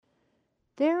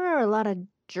There are a lot of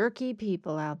jerky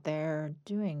people out there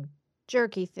doing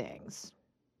jerky things.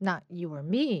 Not you or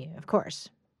me, of course,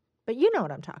 but you know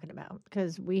what I'm talking about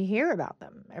because we hear about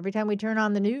them every time we turn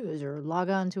on the news or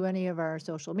log on to any of our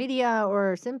social media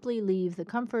or simply leave the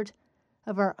comfort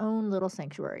of our own little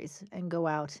sanctuaries and go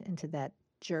out into that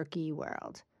jerky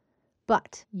world.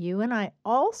 But you and I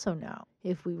also know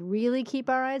if we really keep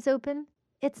our eyes open,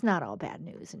 it's not all bad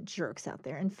news and jerks out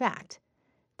there. In fact,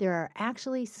 there are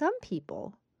actually some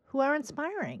people who are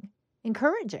inspiring,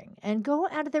 encouraging, and go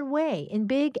out of their way in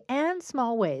big and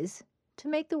small ways to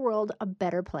make the world a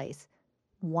better place,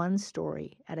 one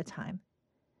story at a time.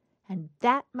 And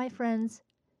that, my friends,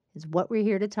 is what we're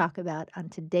here to talk about on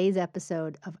today's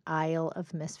episode of Isle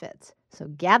of Misfits. So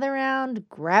gather around,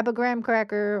 grab a graham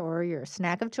cracker or your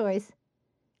snack of choice,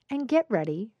 and get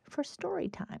ready for story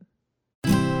time.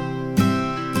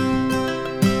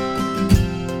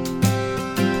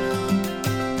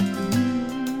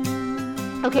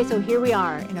 Okay, so here we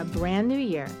are in a brand new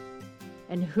year,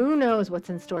 and who knows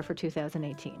what's in store for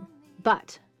 2018.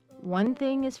 But one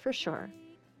thing is for sure,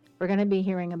 we're going to be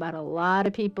hearing about a lot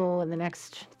of people in the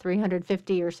next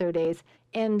 350 or so days.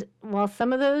 And while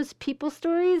some of those people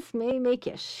stories may make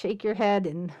you shake your head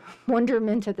in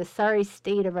wonderment at the sorry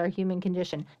state of our human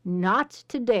condition, not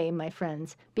today, my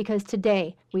friends, because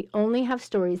today we only have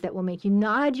stories that will make you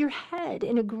nod your head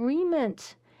in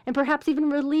agreement and perhaps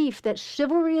even relief that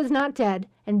chivalry is not dead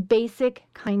and basic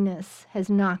kindness has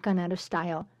not gone out of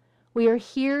style. We are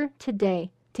here today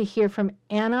to hear from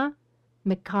Anna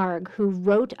McHargue, who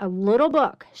wrote a little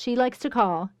book she likes to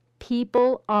call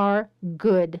People Are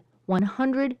Good,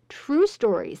 100 True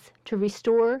Stories to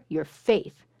Restore Your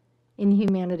Faith in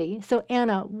Humanity. So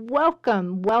Anna,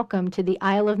 welcome to the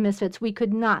Isle of Misfits. We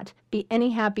could not be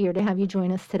any happier to have you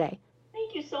join us today.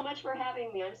 Thank you so much for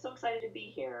having me. I'm so excited to be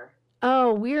here.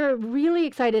 Oh, we're really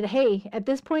excited. Hey, at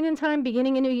this point in time,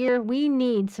 beginning a new year, we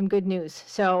need some good news.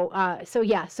 So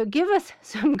give us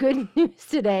some good news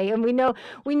today. And we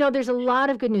know there's a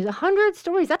lot of good news. 100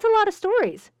 stories. That's a lot of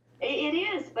stories. It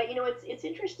is, but it's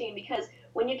interesting because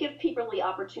when you give people the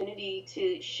opportunity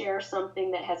to share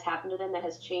something that has happened to them that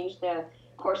has changed the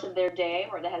course of their day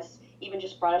or that has even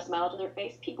just brought a smile to their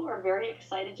face, people are very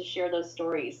excited to share those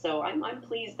stories. So I'm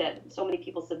pleased that so many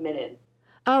people submitted.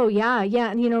 Oh yeah.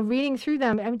 And reading through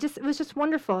them, it was just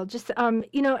wonderful.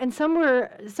 And some were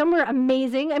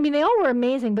amazing. I mean, they all were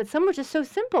amazing, but some were just so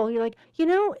simple. You're like,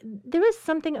 there is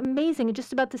something amazing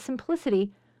just about the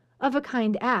simplicity of a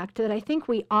kind act that I think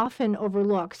we often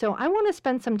overlook. So I want to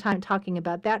spend some time talking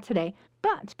about that today.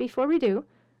 But before we do,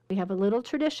 we have a little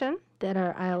tradition that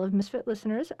our Isle of Misfit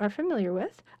listeners are familiar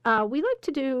with. We like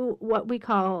to do what we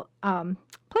call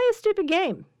play a stupid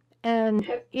game.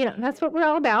 And, that's what we're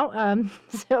all about.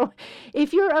 So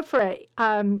if you're up for it,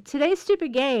 today's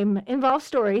stupid game involves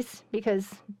stories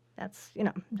because that's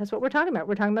what we're talking about.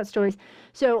 We're talking about stories.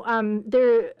 So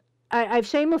I've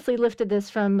shamelessly lifted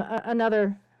this from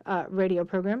another radio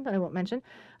program that I won't mention.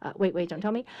 Wait, don't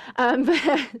tell me.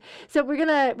 So I'm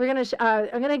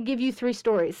gonna give you 3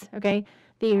 stories. Okay,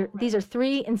 these are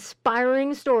 3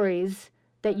 inspiring stories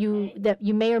that you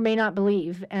may or may not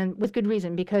believe, and with good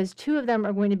reason, because 2 of them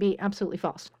are going to be absolutely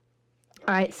false.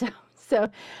 All right, so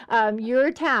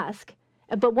your task,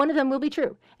 but one of them will be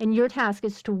true, and your task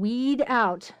is to weed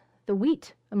out the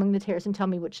wheat among the tares and tell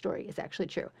me which story is actually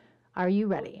true. Are you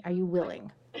ready? Are you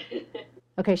willing?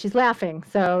 Okay, she's laughing.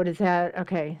 So does that,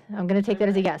 okay, I'm going to take that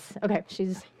as a yes. Okay,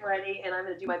 she's ready, and I'm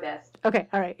going to do my best. Okay,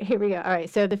 all right, here we go. All right,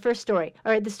 so the first story.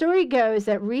 All right, the story goes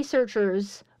that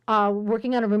researchers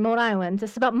working on a remote island,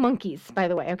 this is about monkeys, by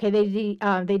the way, okay,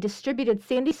 they distributed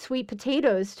sandy sweet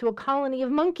potatoes to a colony of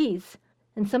monkeys.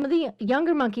 And some of the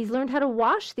younger monkeys learned how to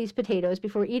wash these potatoes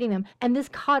before eating them, and this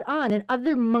caught on, and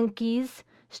other monkeys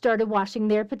started washing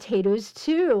their potatoes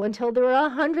too, until there were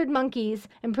 100 monkeys,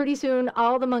 and pretty soon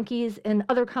all the monkeys in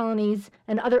other colonies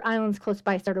and other islands close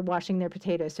by started washing their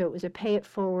potatoes. So it was a pay it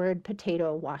forward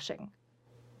potato washing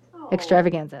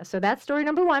extravaganza. So that's story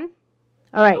number 1.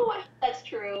 All right. Oh, that's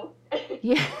true.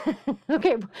 Yeah.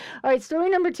 Okay. All right. Story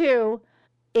number 2.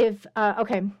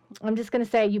 Okay, I'm just going to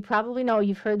say, you probably know,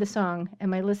 you've heard the song, and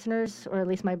my listeners, or at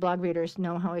least my blog readers,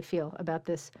 know how I feel about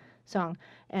this song.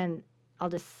 And I'll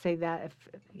just say that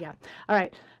yeah. All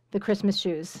right. The Christmas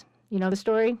shoes. You know the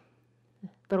story?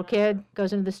 Little kid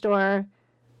goes into the store.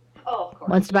 Oh, of course.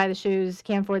 Wants to buy the shoes,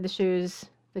 can't afford the shoes.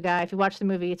 The guy, if you watch the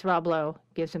movie, it's Rob Lowe,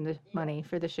 gives him the money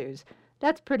for the shoes.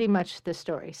 That's pretty much the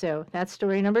story. So that's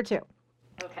story number 2.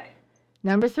 Okay.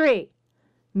 Number 3,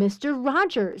 Mr.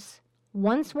 Rogers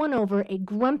once won over a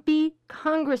grumpy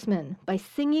congressman by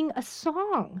singing a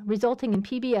song, resulting in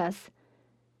PBS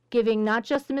giving not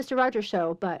just the Mr. Rogers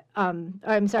Show, but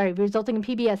I'm sorry, resulting in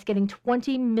PBS getting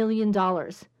 $20 million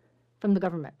from the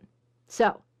government.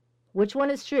 So, which one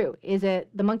is true? Is it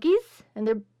the monkeys and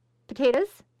their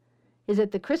potatoes? Is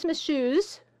it the Christmas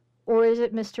shoes? Or is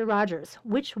it Mr. Rogers?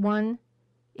 Which one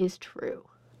is true?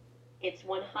 It's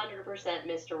 100%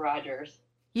 Mr. Rogers.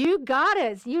 You got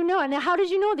it. You know. And how did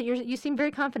you know that? You seem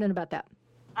very confident about that.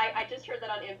 I just heard that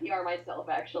on NPR myself,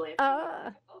 actually.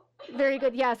 Very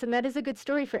good. Yes, and that is a good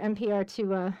story for NPR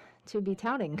to be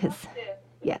touting, because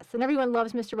yes, and everyone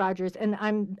loves Mr. Rogers. And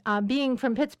I'm being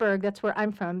from Pittsburgh. That's where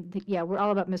I'm from. Yeah, we're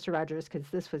all about Mr. Rogers because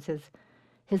this was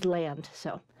his land.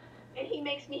 So. And he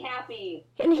makes me happy.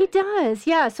 And he does.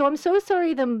 Yeah. So I'm so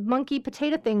sorry the monkey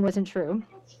potato thing wasn't true.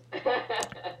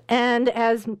 And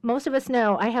as most of us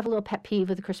know, I have a little pet peeve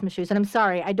with the Christmas shoes. And I'm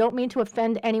sorry, I don't mean to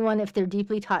offend anyone if they're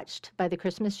deeply touched by the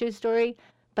Christmas shoe story,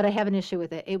 but I have an issue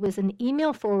with it. It was an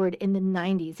email forward in the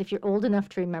 90s, if you're old enough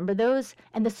to remember those.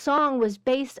 And the song was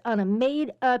based on a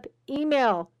made-up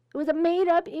email. It was a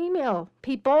made-up email,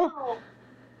 people. Oh.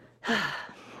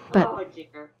 But,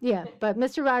 dear. Yeah, but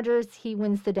Mr. Rogers, he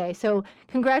wins the day. So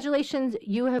congratulations,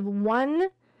 you have won.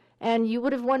 And you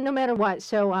would have won no matter what.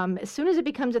 So as soon as it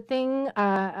becomes a thing,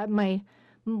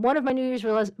 one of my New Year's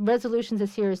resolutions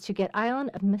this year is to get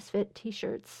Island of Misfit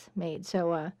T-shirts made.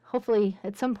 So hopefully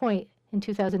at some point in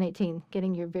 2018,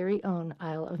 getting your very own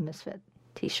Isle of Misfit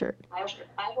T-shirt. I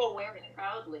will wear it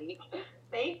proudly.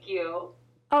 Thank you.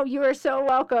 Oh, you are so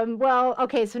welcome. Well,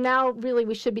 okay, so now really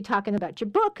we should be talking about your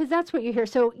book, because that's what you're here.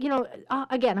 So,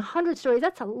 again, 100 stories,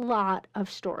 that's a lot of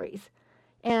stories.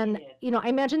 And, I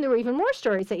imagine there were even more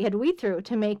stories that you had to weed through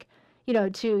to make,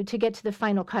 to get to the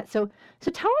final cut. So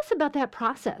tell us about that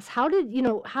process. How did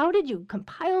you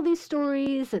compile these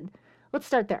stories? And let's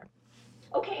start there.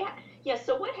 Okay. Yeah.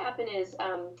 So what happened is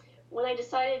when I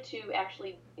decided to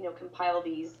actually, compile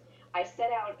these, I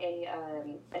set out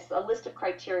a list of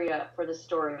criteria for the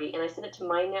story, and I sent it to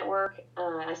my network.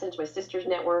 I sent it to my sister's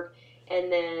network,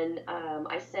 and then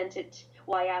I sent it.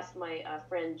 Well, I asked my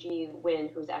friend Jeannie Wynn,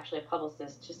 who's actually a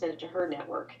publicist, to send it to her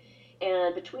network.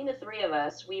 And between the three of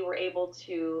us, we were able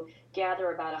to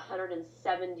gather about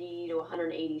 170 to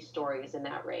 180 stories in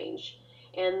that range.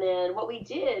 And then what we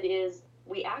did is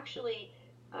we actually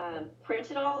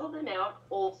printed all of them out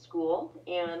old school,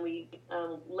 and we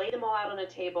laid them all out on a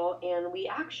table, and we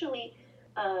actually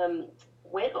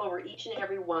went over each and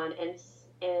every one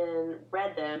and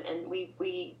read them, and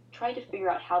we tried to figure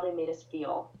out how they made us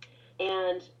feel.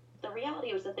 And the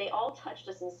reality was that they all touched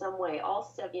us in some way, all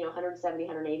 170,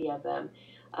 180 of them.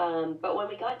 But when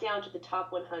we got down to the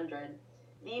top 100,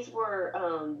 these were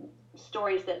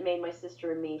stories that made my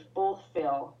sister and me both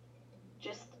feel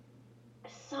just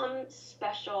some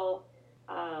special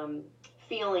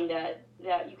feeling that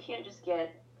you can't just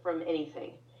get from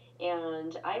anything.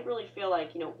 And I really feel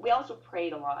like, we also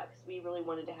prayed a lot because we really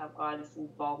wanted to have God's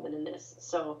involvement in this.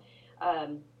 So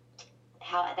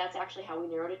that's actually how we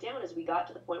narrowed it down, is we got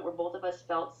to the point where both of us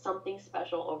felt something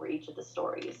special over each of the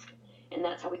stories. And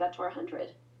that's how we got to our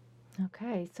 100.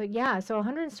 Okay, so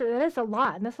 100 stories, that is a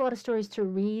lot, and that's a lot of stories to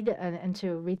read and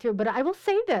to read through. But I will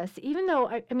say this, even though,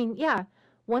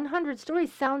 100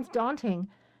 stories sounds daunting,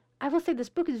 I will say this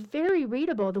book is very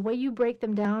readable. The way you break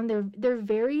them down, they're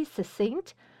very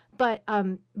succinct, but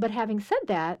having said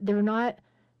that,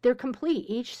 they're complete.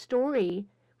 Each story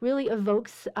really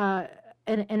evokes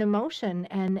an emotion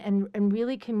and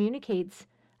really communicates,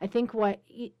 I think, what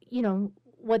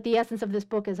the essence of this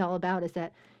book is all about, is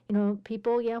that,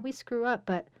 people, we screw up,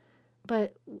 but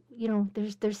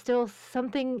there's still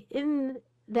something in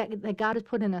that God has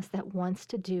put in us that wants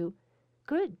to do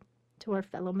good to our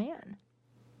fellow man.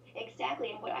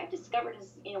 Exactly. And what I've discovered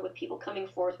is, with people coming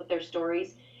forth with their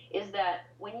stories, is that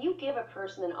when you give a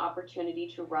person an opportunity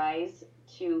to rise,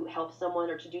 to help someone,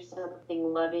 or to do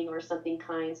something loving or something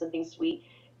kind, something sweet,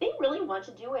 they really want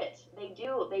to do it. They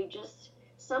do.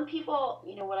 Some people,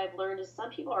 what I've learned is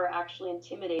some people are actually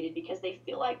intimidated because they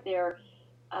feel like their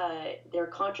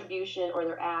contribution or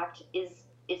their act is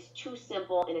too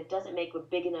simple and it doesn't make a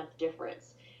big enough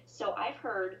difference. So I've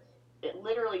heard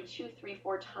literally 2, 3,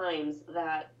 4 times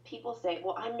that people say,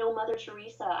 well, I'm no Mother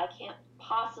Teresa. I can't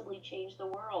possibly change the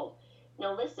world.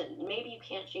 Now listen, maybe you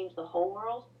can't change the whole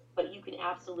world, but you can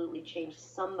absolutely change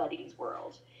somebody's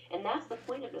world. And that's the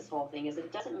point of this whole thing, is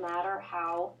it doesn't matter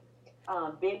how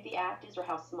big the act is or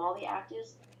how small the act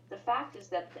is. The fact is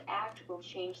that the act will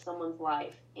change someone's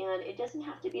life, and it doesn't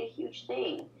have to be a huge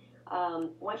thing.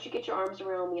 Once you get your arms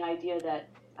around the idea that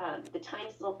the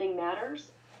tiniest little thing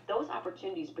matters, those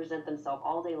opportunities present themselves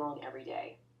all day long, every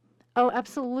day. Oh,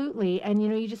 absolutely. And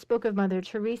you just spoke of Mother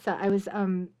Teresa. I was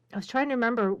trying to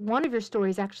remember one of your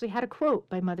stories actually had a quote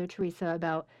by Mother Teresa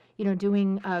about,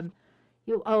 doing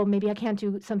oh, maybe I can't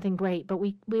do something great, but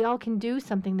we all can do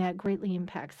something that greatly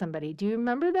impacts somebody. Do you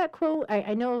remember that quote?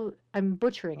 I know I'm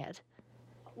butchering it.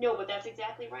 No, but that's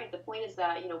exactly right. The point is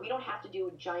that, we don't have to do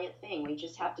a giant thing. We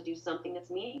just have to do something that's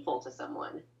meaningful to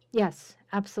someone. Yes,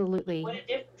 What absolutely. a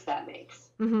difference that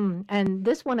makes. And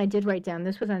this one I did write down.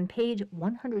 This was on page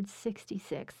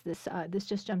 166. This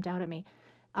just jumped out at me.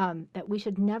 That we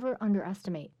should never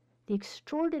underestimate the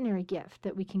extraordinary gift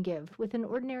that we can give with an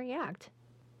ordinary act.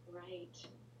 Right,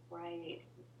 right.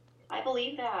 I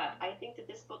believe that. I think that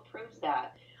this book proves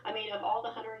that. I mean, of all the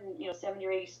 170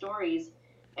 or 80 stories,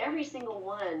 every single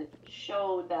one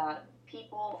showed that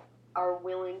people are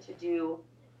willing to do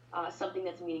something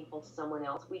that's meaningful to someone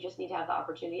else. We just need to have the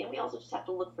opportunity, and we also just have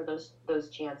to look for those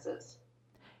chances.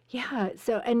 Yeah.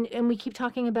 So and we keep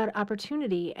talking about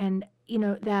opportunity, and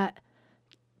that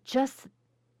just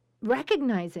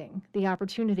recognizing the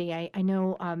opportunity. I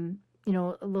know,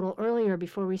 a little earlier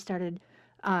before we started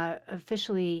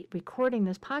officially recording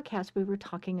this podcast, we were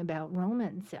talking about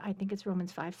Romans. I think it's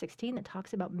Romans 5:16 that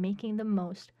talks about making the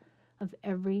most of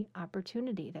every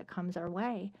opportunity that comes our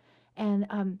way.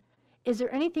 And is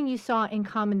there anything you saw in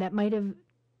common that might have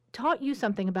taught you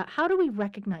something about how do we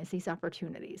recognize these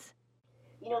opportunities?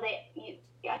 You know,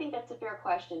 I think that's a fair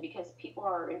question because people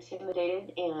are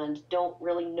intimidated and don't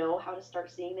really know how to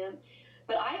start seeing them.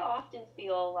 But I often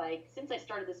feel like, since I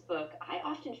started this book, I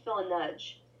often feel a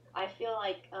nudge. I feel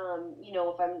like,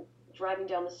 if I'm driving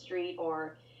down the street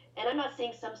and I'm not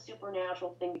saying some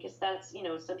supernatural thing because that's,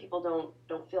 some people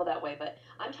don't feel that way. But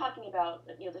I'm talking about,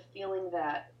 the feeling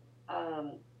that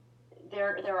um,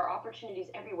 there are opportunities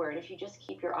everywhere, and if you just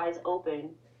keep your eyes open,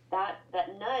 that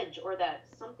nudge or that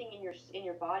something in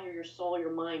your body or your soul or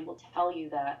your mind will tell you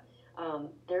that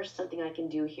there's something I can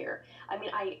do here. I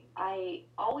mean, I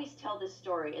always tell this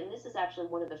story, and this is actually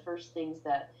one of the first things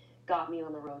that got me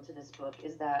on the road to this book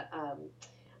is that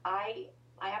I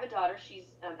I have a daughter. She's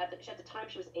at the time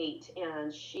she was 8,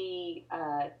 and she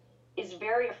is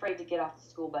very afraid to get off the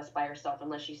school bus by herself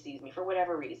unless she sees me for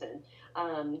whatever reason.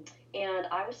 Um, and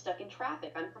I was stuck in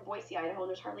traffic. I'm from Boise, Idaho, and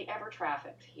there's hardly ever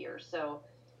traffic here. So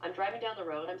I'm driving down the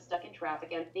road. I'm stuck in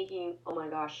traffic. And I'm thinking, oh my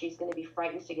gosh, she's going to be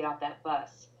frightened to get off that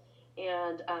bus.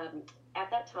 And at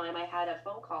that time, I had a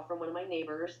phone call from one of my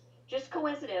neighbors, just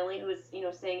coincidentally, who was,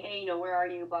 saying, hey, where are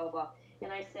you? Blah, blah, blah.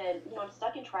 And I said, I'm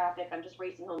stuck in traffic. I'm just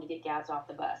racing home to get gas off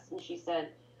the bus. And she said,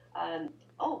 um,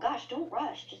 oh gosh, don't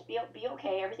rush. Just be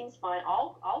okay. Everything's fine.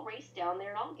 I'll race down there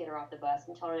and I'll get her off the bus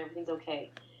and tell her everything's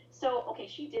okay. So okay,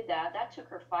 she did that. That took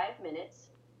her 5 minutes,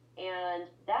 and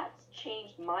that's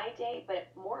changed my day. But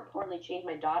more importantly, changed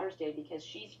my daughter's day because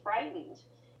she's frightened,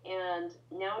 and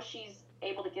now she's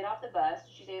able to get off the bus.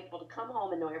 She's able to come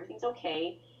home and know everything's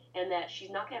okay, and that she's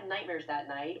not gonna have nightmares that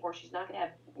night, or she's not gonna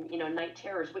have night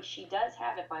terrors, which she does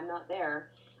have if I'm not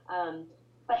there. Um,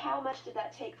 but how much did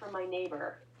that take from my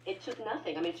neighbor? It took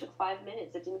nothing. I mean, it took 5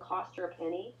 minutes. It didn't cost her a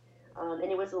penny.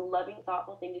 And it was a loving,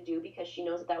 thoughtful thing to do because she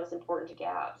knows that that was important to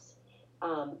Gabs.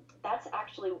 That's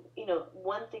actually,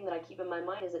 one thing that I keep in my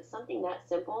mind is that something that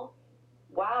simple,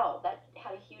 wow, that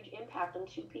had a huge impact on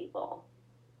two people.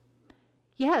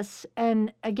 Yes,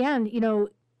 and again,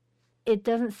 it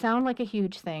doesn't sound like a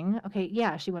huge thing. Okay,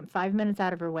 yeah, she went 5 minutes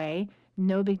out of her way,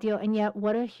 no big deal. And yet,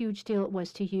 what a huge deal it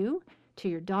was to you, to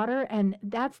your daughter, and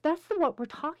what we're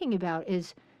talking about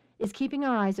is keeping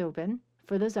our eyes open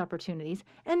for those opportunities,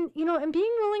 and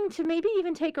being willing to maybe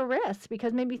even take a risk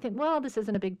because maybe you think, well, this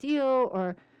isn't a big deal,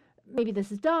 or maybe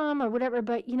this is dumb or whatever.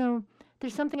 But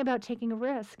there's something about taking a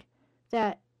risk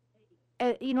that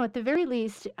at the very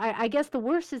least, I guess the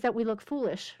worst is that we look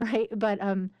foolish, right?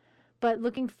 But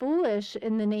looking foolish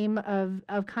in the name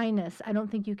of kindness, I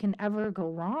don't think you can ever go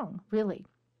wrong, really.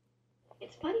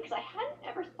 It's funny because I hadn't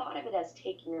ever thought of it as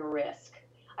taking a risk.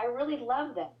 I really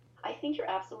love that. I think you're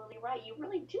absolutely right. You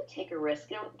really do take a risk,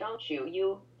 don't you?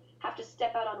 You have to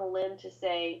step out on a limb to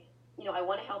say, I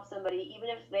want to help somebody, even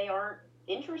if they aren't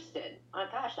interested.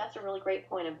 Gosh, that's a really great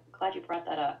point. I'm glad you brought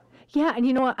that up. Yeah, and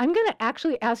you know what? I'm going to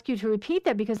actually ask you to repeat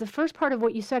that because the first part of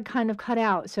what you said kind of cut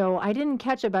out. So I didn't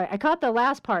catch it, but I caught the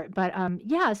last part. But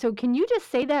yeah, so can you just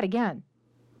say that again?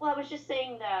 Well, I was just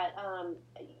saying that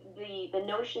the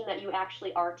notion that you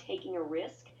actually are taking a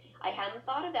risk, I hadn't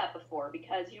thought of that before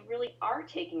because you really are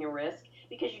taking a risk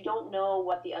because you don't know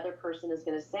what the other person is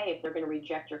going to say, if they're going to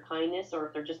reject your kindness or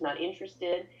if they're just not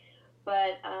interested.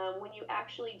 But when you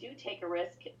actually do take a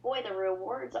risk, boy, the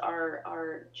rewards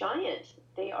are giant.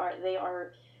 They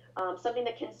are something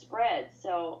that can spread.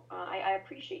 So I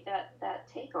appreciate that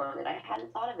take on it. I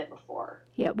hadn't thought of it before.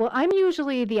 Yeah, well, I'm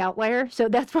usually the outlier, so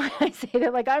that's why I say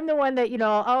that. Like, I'm the one that,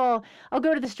 I'll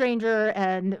go to the stranger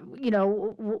and,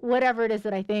 whatever it is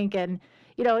that I think, and,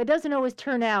 it doesn't always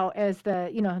turn out as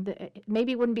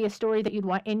maybe it wouldn't be a story that you'd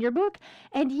want in your book,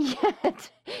 and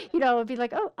yet, it'd be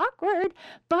like, oh, awkward.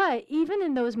 But even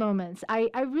in those moments, I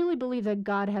really believe that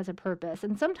God has a purpose,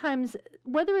 and sometimes,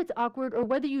 whether it's awkward or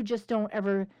whether you just don't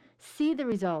ever see the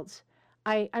results,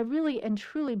 I really and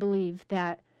truly believe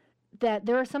that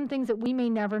there are some things that we may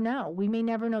never know. We may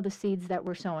never know the seeds that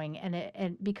we're sowing,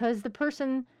 and because the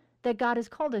person that God has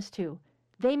called us to,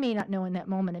 they may not know in that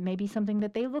moment. It may be something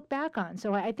that they look back on.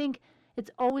 So I think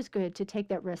it's always good to take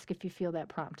that risk if you feel that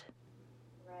prompt.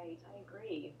 Right, I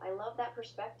agree. I love that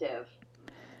perspective.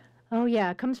 Oh yeah,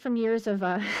 it comes from years of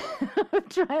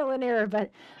trial and error.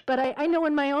 But I know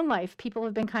in my own life, people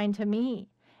have been kind to me,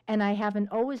 and I haven't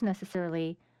always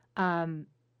necessarily um,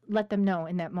 let them know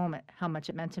in that moment how much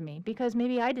it meant to me because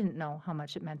maybe I didn't know how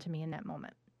much it meant to me in that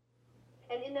moment.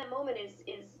 And in that moment is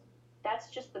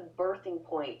that's just the birthing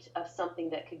point of something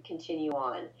that could continue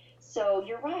on. So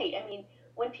you're right. I mean,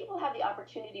 when people have the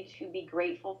opportunity to be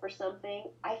grateful for something,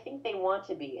 I think they want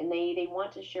to be, and they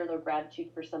want to share their gratitude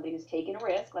for somebody who's taken a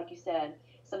risk, like you said,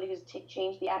 somebody who's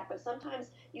changed the act. But sometimes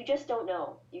you just don't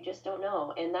know. You just don't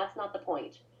know, and that's not the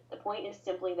point. The point is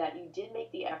simply that you did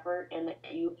make the effort, and that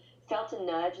you felt a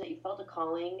nudge, that you felt a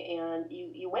calling, and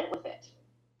you went with it.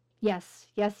 Yes,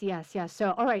 yes, yes, yes.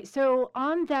 So, all right. So,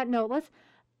 on that note,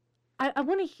 I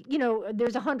want to,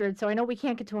 there's 100, so I know we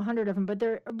can't get to 100 of them, but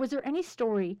was there any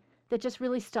story that just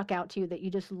really stuck out to you that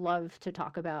you just love to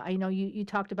talk about? I know you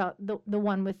talked about the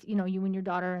one with, you and your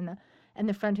daughter and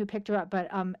the friend who picked her up,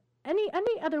 but any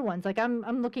other ones? Like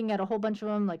I'm looking at a whole bunch of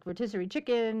them, like rotisserie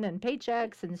chicken and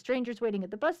paychecks and strangers waiting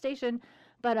at the bus station,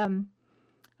 but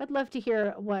I'd love to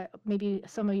hear what maybe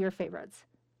some of your favorites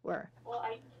were. Well,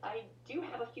 I do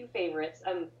have a few favorites,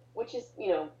 which is,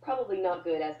 probably not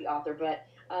good as the author, but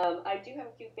I do have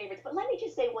a few favorites. But let me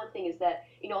just say one thing is that,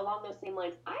 along those same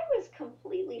lines, I was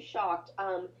completely shocked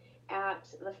at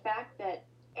the fact that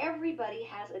everybody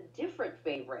has a different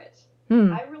favorite.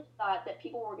 Hmm. I really thought that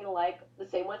people were going to like the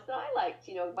same ones that I liked.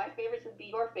 My favorites would be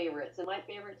your favorites, and my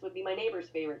favorites would be my neighbor's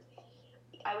favorites.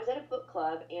 I was at a book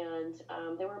club, and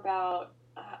there were about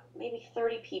maybe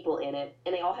 30 people in it,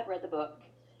 and they all had read the book,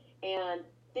 and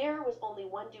there was only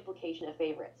one duplication of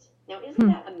favorites. Now, isn't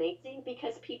Hmm. that amazing?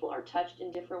 Because people are touched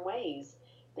in different ways.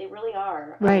 They really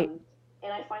are. Right.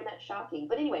 And I find that shocking.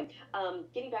 But anyway,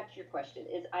 getting back to your question,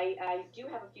 is I do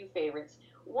have a few favorites.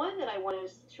 One that I wanted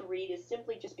to read is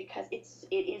simply just because it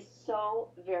is so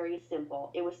very simple.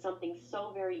 It was something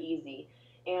so very easy,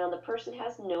 and the person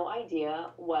has no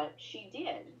idea what she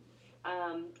did.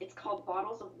 It's called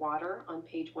Bottles of Water on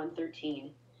page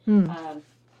 113. Hmm. Um,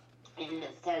 and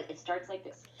it starts like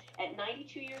this. At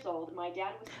 92 years old, my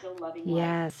dad was still loving life.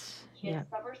 Yes. He had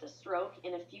Yeah. suffered a stroke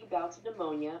and a few bouts of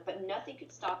pneumonia, but nothing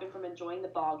could stop him from enjoying the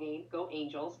ball game, go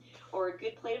Angels, or a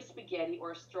good plate of spaghetti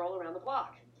or a stroll around the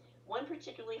block. One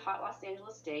particularly hot Los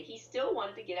Angeles day, he still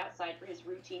wanted to get outside for his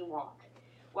routine walk.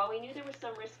 While we knew there was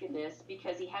some risk in this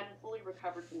because he hadn't fully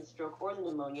recovered from the stroke or the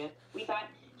pneumonia, we thought,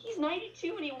 he's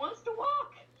 92 and he wants to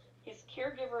walk. His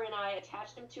caregiver and I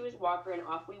attached him to his walker and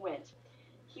off we went.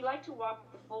 He liked to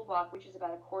walk the full block, which is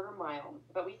about a quarter mile,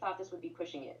 but we thought this would be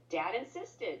pushing it. Dad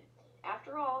insisted.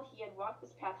 After all, he had walked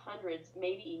this path hundreds,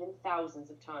 maybe even thousands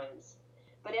of times.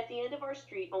 But at the end of our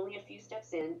street, only a few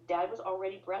steps in, Dad was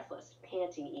already breathless,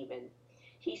 panting even.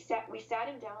 We sat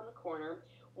him down in the corner,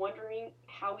 wondering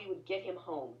how we would get him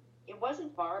home. It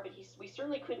wasn't far, but we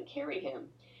certainly couldn't carry him.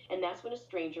 And that's when a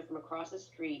stranger from across the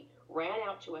street ran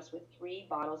out to us with 3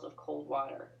 bottles of cold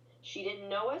water. She didn't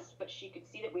know us, but she could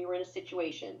see that we were in a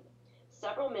situation.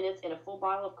 Several minutes and a full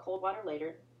bottle of cold water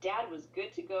later, Dad was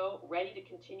good to go, ready to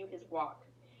continue his walk.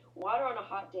 Water on a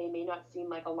hot day may not seem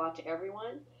like a lot to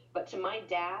everyone, but to my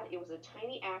dad, it was a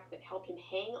tiny act that helped him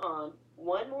hang on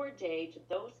one more day to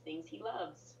those things he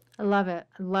loves. I love it.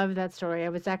 I love that story. I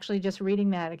was actually just reading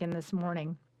that again this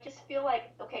morning. I just feel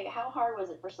like, okay, how hard was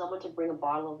it for someone to bring a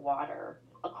bottle of water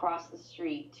across the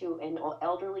street to an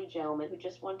elderly gentleman who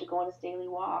just wanted to go on his daily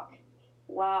walk?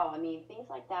 Wow, I mean, things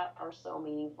like that are so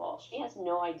meaningful. She has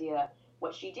no idea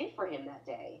what she did for him that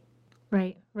day.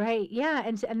 Right, right. Yeah,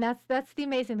 and that's the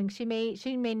amazing thing.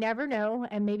 She may never know,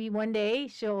 and maybe one day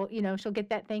she'll get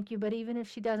that thank you, but even if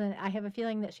she doesn't, I have a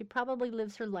feeling that she probably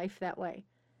lives her life that way.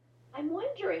 I'm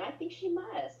wondering, I think she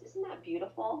must. Isn't that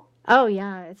beautiful? Oh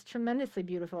yeah, it's tremendously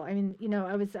beautiful. I mean,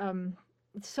 I was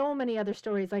so many other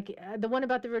stories like the one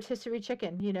about the rotisserie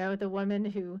chicken, the woman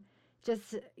who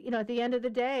just, at the end of the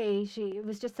day, it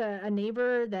was just a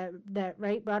neighbor that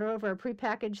right brought her over a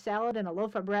prepackaged salad and a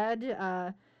loaf of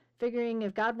bread, figuring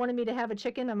if God wanted me to have a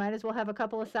chicken, I might as well have a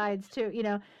couple of sides too.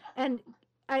 And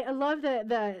I love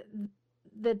the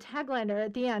tagline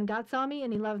at the end. God saw me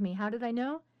and He loved me. How did I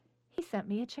know? He sent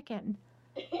me a chicken.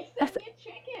 He That's sent me a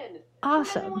chicken. Who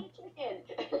doesn't awesome. want a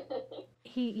chicken?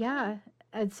 Yeah.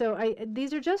 And so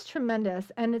these are just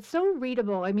tremendous, and it's so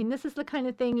readable. I mean, this is the kind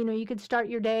of thing, you could start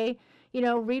your day,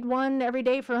 read one every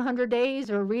day for 100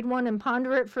 days, or read one and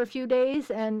ponder it for a few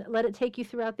days and let it take you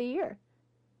throughout the year.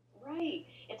 Right.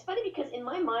 It's funny because in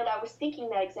my mind I was thinking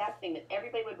that exact thing, that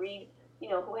everybody would read,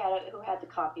 who had the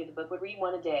copy of the book would read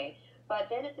one a day. But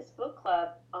then at this book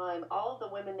club, all of the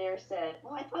women there said,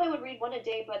 "Well, I thought I would read one a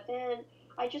day, but then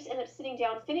I just end up sitting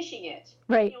down finishing it."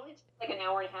 Right. It takes like an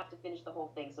hour and a half to finish the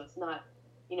whole thing, so it's not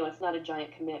a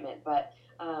giant commitment. But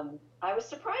I was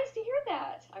surprised to hear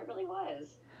that. I really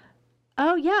was.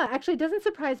 Oh yeah, actually, it doesn't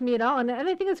surprise me at all, and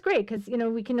I think it's great because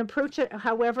we can approach it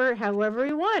however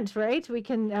we want, right?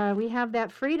 We have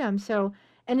that freedom. So,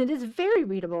 and it is very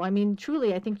readable. I mean,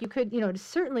 truly, I think you could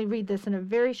certainly read this in a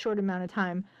very short amount of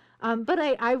time. But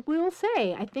I will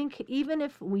say, I think even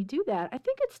if we do that, I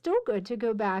think it's still good to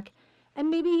go back and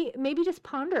maybe just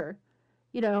ponder,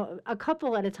 a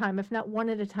couple at a time, if not one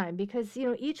at a time, because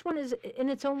each one is in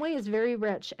its own way is very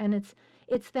rich, and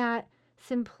it's that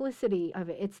simplicity of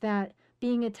it. It's that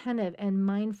being attentive and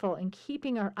mindful and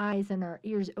keeping our eyes and our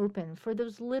ears open for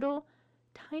those little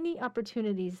tiny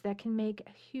opportunities that can make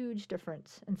a huge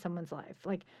difference in someone's life.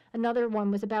 Like another one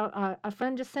was about a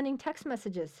friend just sending text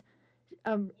messages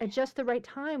at just the right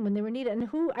time when they were needed, and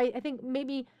who I think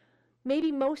maybe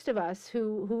most of us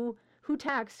who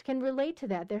text can relate to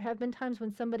that. There have been times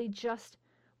when somebody just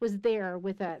was there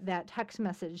with that text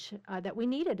message that we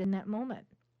needed in that moment.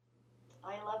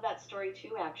 I love that story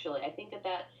too, actually. I think that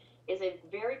that is a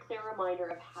very clear reminder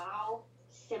of how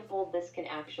simple this can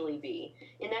actually be.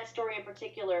 In that story in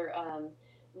particular,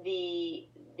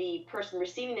 the person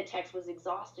receiving the text was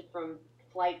exhausted from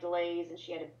flight delays, and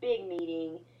she had a big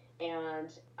meeting. And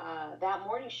that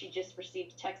morning, she just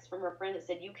received a text from her friend that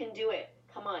said, "You can do it.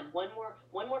 Come on, one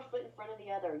more foot in front of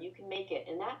the other. You can make it."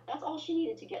 And that's all she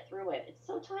needed to get through it. It's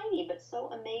so tiny, but so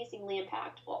amazingly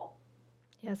impactful.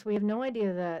 Yes, we have no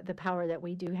idea the power that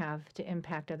we do have to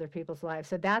impact other people's lives.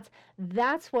 So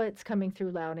that's what's coming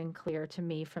through loud and clear to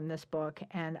me from this book.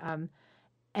 And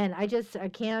I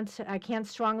can't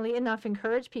strongly enough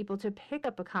encourage people to pick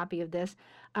up a copy of this.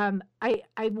 I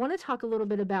want to talk a little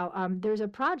bit about there's a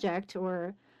project,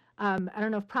 or I don't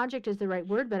know if project is the right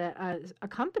word, but a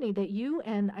company that you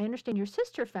and I understand your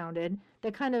sister founded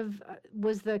that kind of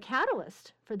was the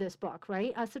catalyst for this book,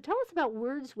 right? So tell us about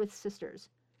Words with Sisters.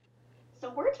 So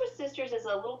Words with Sisters is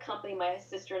a little company my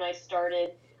sister and I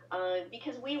started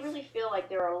because we really feel like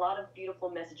there are a lot of beautiful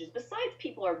messages. Besides,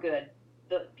 People Are Good,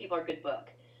 the People Are Good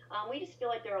book. We just feel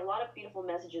like there are a lot of beautiful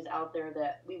messages out there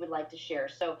that we would like to share.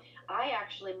 So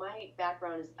my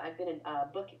background is I've been a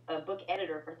book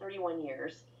editor for 31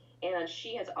 years, and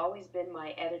she has always been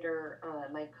my editor,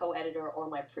 my co-editor, or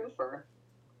my proofer,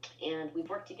 and we've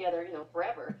worked together,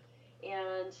 forever.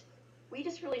 And we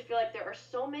just really feel like there are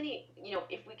so many,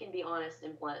 if we can be honest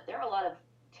and blunt, there are a lot of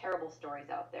terrible stories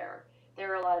out there.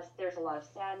 There's a lot of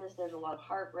sadness, there's a lot of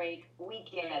heartbreak. We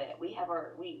get it. We have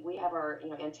our,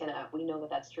 antenna up. We know that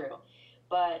that's true.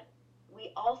 But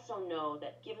we also know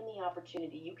that given the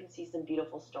opportunity, you can see some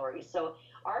beautiful stories. So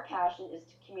our passion is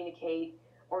to communicate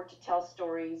or to tell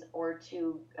stories or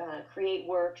to create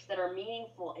works that are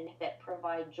meaningful and that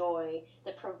provide joy,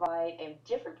 that provide a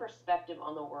different perspective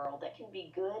on the world, that can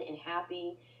be good and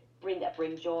happy, bring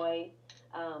joy.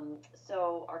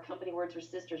 So our company Words for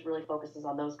Sisters really focuses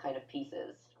on those kind of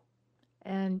pieces.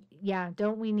 And yeah,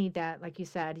 don't we need that? Like you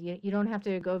said, you don't have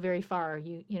to go very far.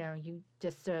 You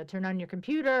just turn on your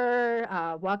computer,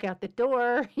 walk out the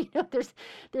door.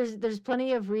 There's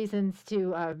plenty of reasons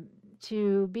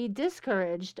to be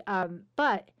discouraged.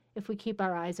 But if we keep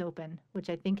our eyes open, which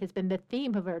I think has been the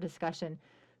theme of our discussion,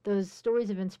 those stories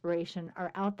of inspiration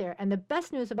are out there. And the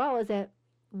best news of all is that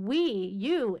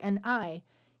you and I,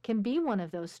 can be one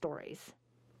of those stories.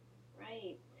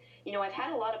 Right. I've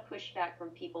had a lot of pushback from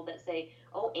people that say,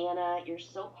 "Oh, Anna, you're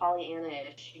so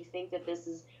Pollyanna-ish. You think that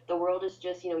the world is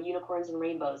just, unicorns and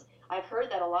rainbows." I've heard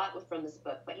that a lot from this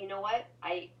book, but you know what?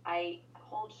 I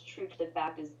hold true to the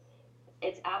fact is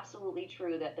it's absolutely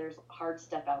true that there's hard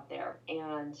stuff out there,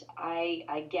 and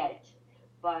I get it.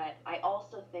 But I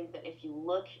also think that if you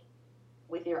look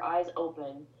with your eyes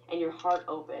open and your heart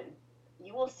open,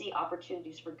 you will see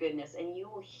opportunities for goodness, and you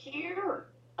will hear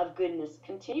of goodness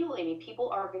continually. I mean, people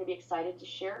are going to be excited to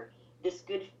share this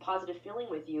good positive feeling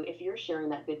with you if you're sharing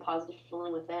that good positive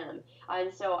feeling with them.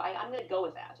 And so I'm going to go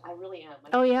with that. I really am. I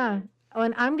Oh, truly yeah. am. Oh,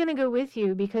 and I'm going to go with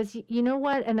you because you know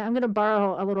what? And I'm going to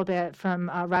borrow a little bit from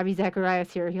Ravi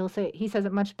Zacharias here. He says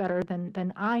it much better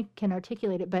than I can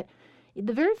articulate it. But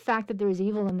the very fact that there is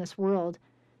evil in this world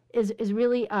is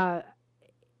really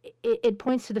it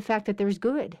points to the fact that there's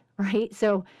good, right?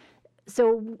 So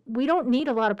we don't need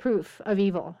a lot of proof of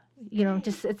evil.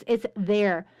 Just it's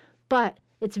there, but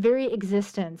its very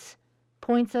existence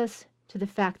points us to the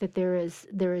fact that there is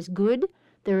good.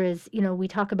 There is, we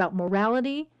talk about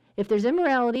morality. If there's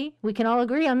immorality, we can all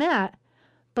agree on that.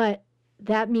 But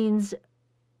that means,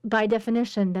 by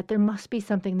definition, that there must be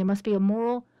something. There must be a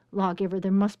moral lawgiver.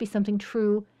 There must be something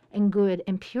true and good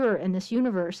and pure in this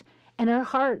universe. And our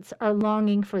hearts are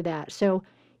longing for that. So,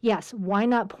 yes, why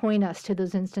not point us to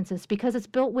those instances? Because it's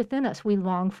built within us. We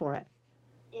long for it.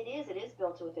 It is. It is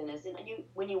built within us. And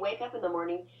when you wake up in the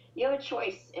morning, you have a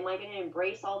choice. Am I going to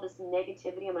embrace all this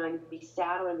negativity? Am I going to be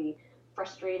sad? Am I going to be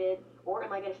frustrated? Or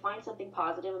am I going to find something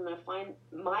positive? I'm going to find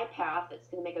my path that's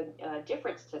going to make a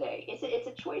difference today. It's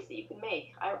a choice that you can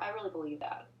make. I really believe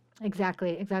that.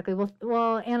 Exactly.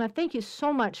 Well, Anna, thank you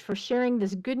so much for sharing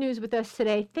this good news with us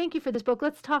today. Thank you for this book.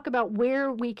 Let's talk about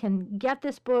where we can get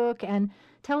this book and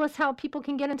tell us how people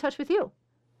can get in touch with you.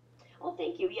 Oh,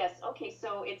 thank you. Yes. Okay.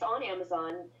 So it's on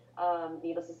Amazon,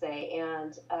 needless to say,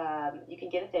 and you can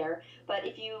get it there. But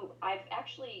I've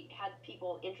actually had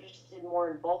people interested more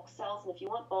in bulk sales, and if you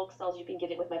want bulk sales, you can get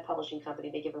it with my publishing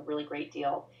company. They give a really great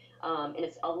deal, and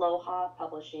it's Aloha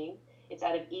Publishing. It's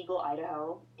out of Eagle,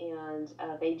 Idaho, and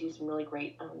they do some really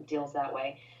great deals that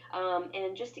way.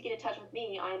 And just to get in touch with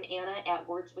me, I'm Anna at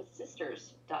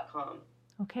wordswithsisters.com.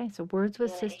 Okay, so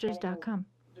wordswithsisters.com.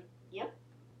 Yep.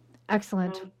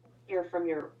 Excellent. Hear from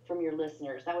your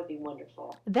listeners. That would be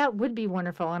wonderful. That would be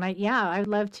wonderful. And I'd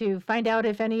love to find out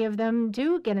if any of them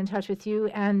do get in touch with you.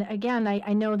 And again,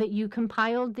 I know that you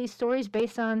compiled these stories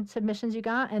based on submissions you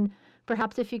got, and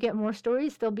perhaps if you get more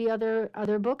stories, there'll be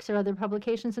other books or other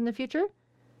publications in the future.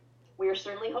 We are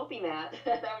certainly hoping that.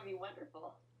 That would be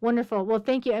wonderful. Wonderful. Well,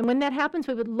 thank you. And when that happens,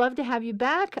 we would love to have you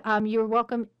back. You're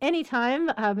welcome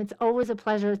anytime. It's always a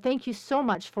pleasure. Thank you so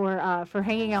much for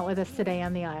hanging out with us today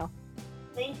on the aisle.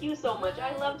 Thank you so much.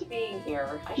 I loved being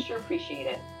here. I sure appreciate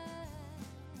it.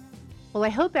 Well, I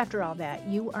hope after all that,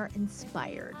 you are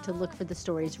inspired to look for the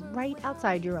stories right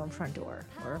outside your own front door.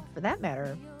 Or for that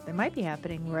matter, they might be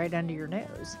happening right under your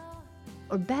nose.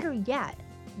 Or better yet,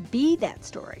 be that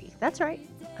story. That's right.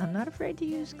 I'm not afraid to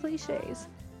use cliches.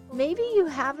 Maybe you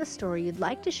have a story you'd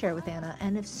like to share with Anna,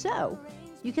 and if so,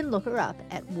 you can look her up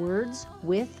at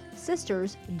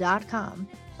wordswithsisters.com.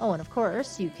 Oh, and of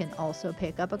course, you can also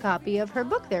pick up a copy of her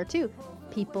book there too.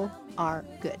 People Are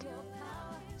Good.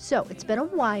 So, it's been a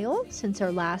while since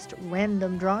our last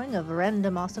random drawing of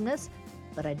random awesomeness,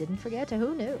 but I didn't forget,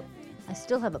 who knew? I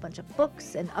still have a bunch of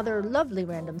books and other lovely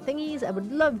random thingies I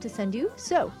would love to send you,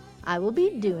 so I will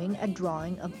be doing a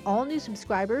drawing of all new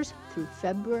subscribers through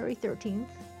February 13th,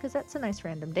 because that's a nice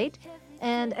random date,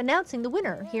 and announcing the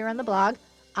winner here on the blog,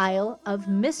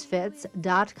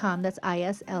 isleofmisfits.com. That's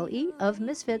ISLE of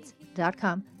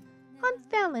misfits.com on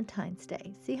Valentine's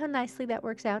Day. See how nicely that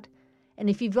works out? And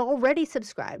if you've already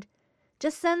subscribed,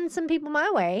 just send some people my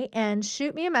way and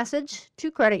shoot me a message to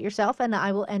credit yourself, and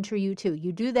I will enter you too.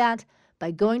 You do that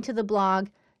by going to the blog.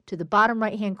 To the bottom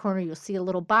right-hand corner, you'll see a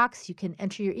little box. You can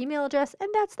enter your email address, and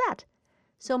that's that.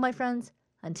 So, my friends,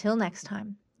 until next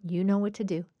time, you know what to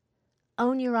do.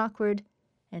 Own your awkward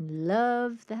and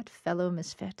love that fellow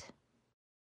misfit.